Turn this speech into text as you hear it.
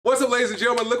ladies and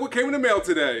gentlemen, look what came in the mail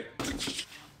today.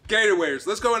 Gator waders.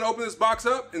 Let's go and open this box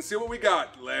up and see what we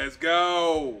got. Let's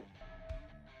go.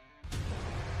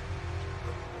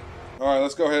 All right,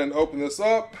 let's go ahead and open this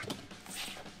up.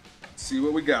 See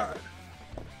what we got.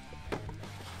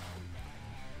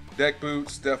 Deck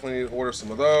boots, definitely need to order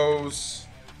some of those.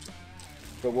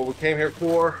 But what we came here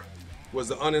for was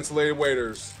the uninsulated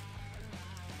waders,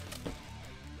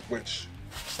 which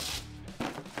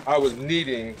I was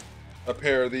needing a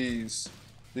pair of these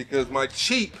because my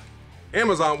cheap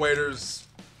Amazon waders,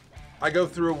 I go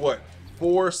through what,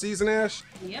 4 season, Ash?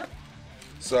 Yep.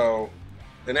 So,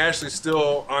 and Ashley's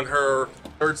still on her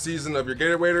 3rd season of your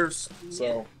Gator waders. Yep.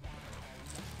 So,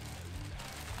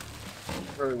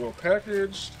 very well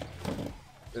packaged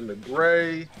in the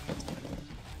gray.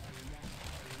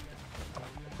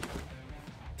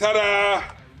 Ta-da!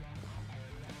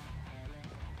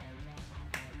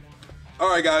 All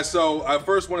right, guys, so I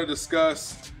first want to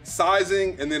discuss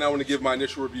sizing, and then I want to give my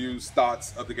initial reviews,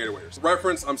 thoughts of the Gator waders.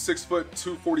 Reference, I'm 6 foot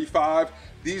 245.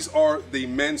 These are the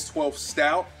men's 12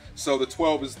 stout. So the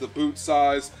 12 is the boot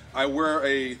size. I wear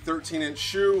a 13-inch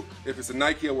shoe. If it's a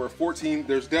Nike, I wear a 14.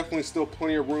 There's definitely still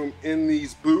plenty of room in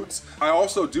these boots. I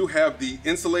also do have the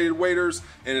insulated waders,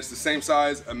 and it's the same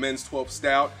size, a men's 12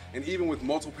 stout. And even with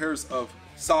multiple pairs of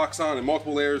socks on and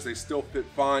multiple layers, they still fit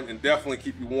fine and definitely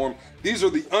keep you warm. These are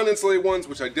the uninsulated ones,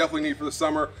 which I definitely need for the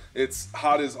summer. It's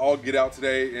hot as all get out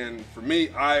today, and for me,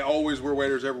 I always wear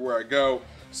waders everywhere I go.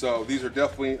 So these are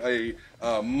definitely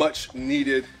a much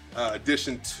needed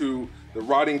addition to the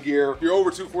riding gear. If you're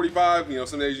over 245, you know,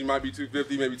 some days you might be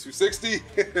 250, maybe 260.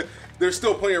 There's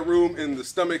still plenty of room in the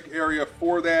stomach area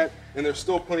for that, and there's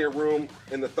still plenty of room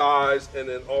in the thighs, and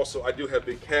then also I do have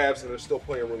big calves, and there's still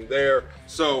plenty of room there.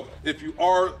 So if you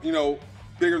are, you know,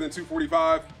 bigger than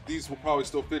 245, these will probably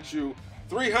still fit you.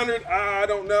 300, I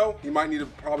don't know. You might need to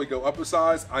probably go up a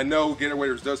size. I know Gator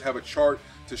waders does have a chart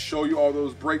to show you all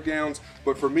those breakdowns,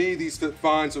 but for me, these fit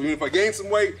fine. So even if I gain some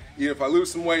weight, even if I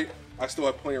lose some weight, I still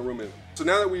have plenty of room in them. So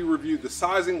now that we reviewed the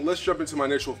sizing, let's jump into my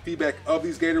initial feedback of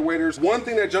these Gator waders. One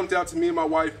thing that jumped out to me and my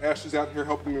wife, Ashley's out here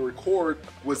helping me record,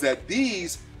 was that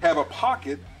these have a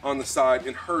pocket on the side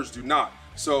and hers do not.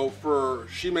 So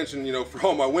she mentioned, you know, for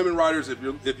all my women riders, if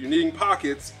you're needing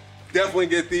pockets, definitely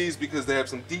get these because they have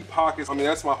some deep pockets. I mean,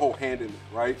 that's my whole hand in it,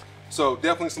 right? So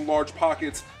definitely some large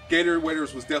pockets. Gator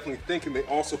waders was definitely thinking. They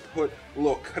also put a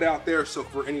little cutout there, so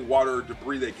for any water or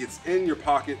debris that gets in your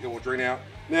pocket, it will drain out.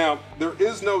 Now, there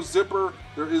is no zipper,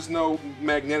 there is no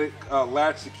magnetic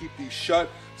latch to keep these shut.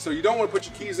 So you don't want to put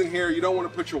your keys in here, you don't want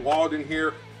to put your wallet in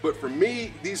here. But for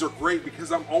me, these are great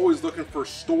because I'm always looking for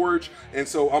storage. And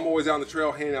so I'm always out on the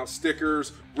trail handing out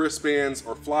stickers, wristbands,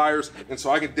 or flyers. And so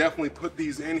I can definitely put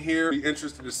these in here. Be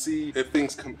interested to see if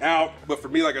things come out. But for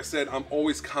me, like I said, I'm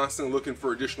always constantly looking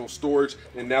for additional storage.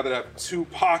 And now that I have 2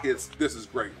 pockets, this is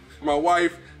great. My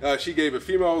wife, she gave a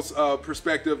female's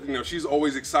perspective. You know, she's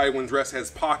always excited when dress has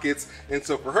pockets. And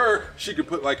so for her, she could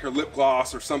put like her lip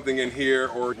gloss or something in here,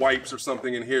 or wipes or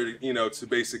something in here, to, you know, to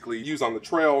basically use on the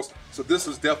trails. So this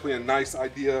was definitely a nice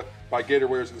idea by Gator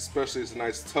waders, especially as a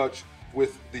nice touch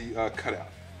with the cutout.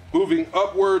 Moving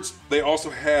upwards, they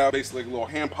also have basically a little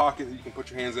hand pocket that you can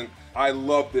put your hands in. I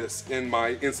love this in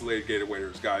my insulated Gator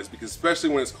waders, guys, because especially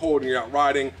when it's cold and you're out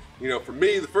riding, you know, for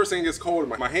me, the first thing that gets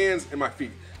cold are my hands and my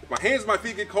feet. My hands and my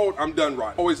feet get cold, I'm done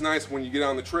riding. Always nice when you get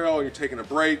on the trail and you're taking a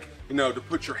break, you know, to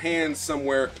put your hands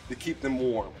somewhere to keep them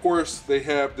warm. Of course, they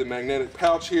have the magnetic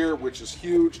pouch here, which is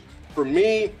huge. For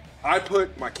me, I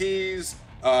put my keys,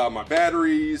 my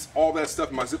batteries, all that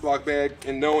stuff in my Ziploc bag,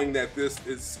 and knowing that this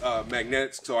is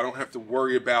magnetic, so I don't have to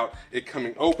worry about it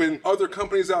coming open. Other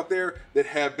companies out there that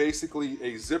have basically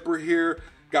a zipper here,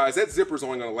 guys, that zipper is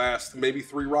only gonna last maybe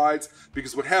 3 rides,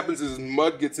 because what happens is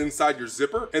mud gets inside your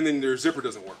zipper and then your zipper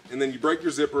doesn't work. And then you break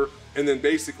your zipper and then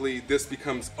basically this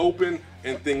becomes open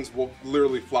and things will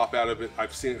literally flop out of it.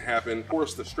 I've seen it happen. Of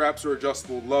course, the straps are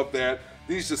adjustable, love that.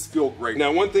 These just feel great.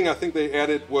 Now, one thing I think they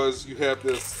added was you have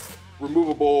this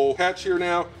removable patch here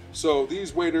now. So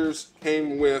these waders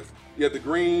came with, you have the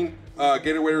green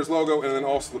Gator waders logo and then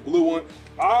also the blue one.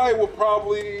 I will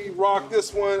probably rock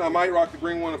this one. I might rock the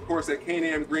green one. Of course, that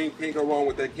CanAm green, can't go wrong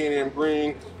with that CanAm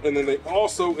green. And then they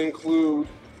also include,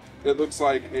 it looks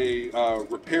like a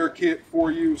repair kit for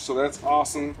you. So that's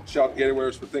awesome. Shout out to Gator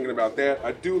waders for thinking about that.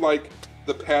 I do like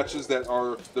the patches that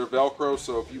are, they're Velcro.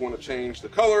 So if you want to change the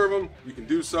color of them, you can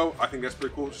do so. I think that's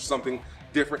pretty cool. It's just something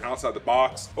different outside the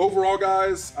box. Overall,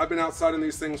 guys, I've been outside in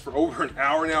these things for over an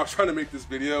hour now trying to make this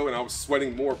video, and I was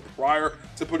sweating more prior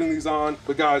to putting these on.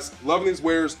 But guys, loving these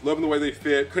waders, loving the way they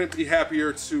fit. Couldn't be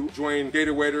happier to join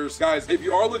Gator waders. Guys, if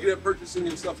you are looking at purchasing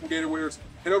and stuff from Gator waders,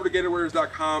 head over to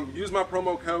gatorwares.com, use my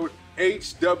promo code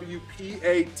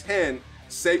HWPA10,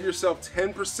 save yourself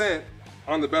 10%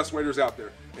 on the best waders out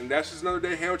there. And that's just another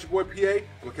day hanging with your boy PA. I'm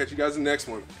gonna catch you guys in the next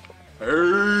one.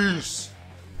 Peace.